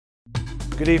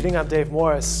Good evening, I'm Dave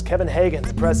Morris. Kevin Hagan,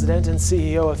 the president and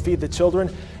CEO of Feed the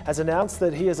Children, has announced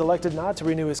that he has elected not to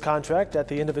renew his contract at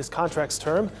the end of his contract's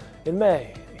term in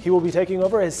May. He will be taking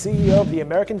over as CEO of the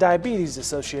American Diabetes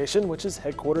Association, which is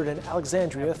headquartered in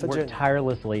Alexandria, Virginia. Worked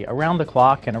tirelessly around the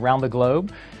clock and around the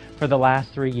globe for the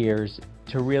last 3 years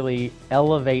to really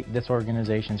elevate this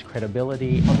organization's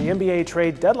credibility. On the NBA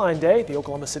trade deadline day, the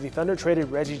Oklahoma City Thunder traded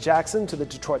Reggie Jackson to the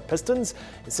Detroit Pistons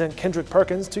and sent Kendrick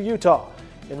Perkins to Utah.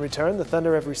 In return, the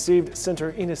Thunder have received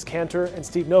center Enes Kanter and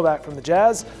Steve Novak from the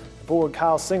Jazz, forward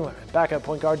Kyle Singler, and backup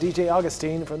point guard DJ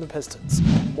Augustine from the Pistons.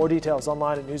 More details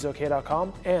online at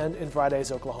newsok.com and in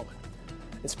Friday's Oklahoman.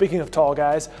 And speaking of tall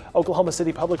guys, Oklahoma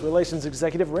City Public Relations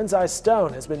Executive Renzi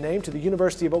Stone has been named to the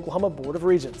University of Oklahoma Board of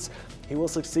Regents. He will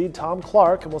succeed Tom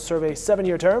Clark and will serve a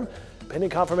 7-year term, pending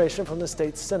confirmation from the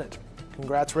state Senate.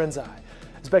 Congrats, Renzi.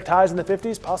 Expect highs in the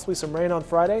 50s, possibly some rain on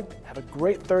Friday. Have a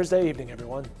great Thursday evening,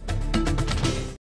 everyone.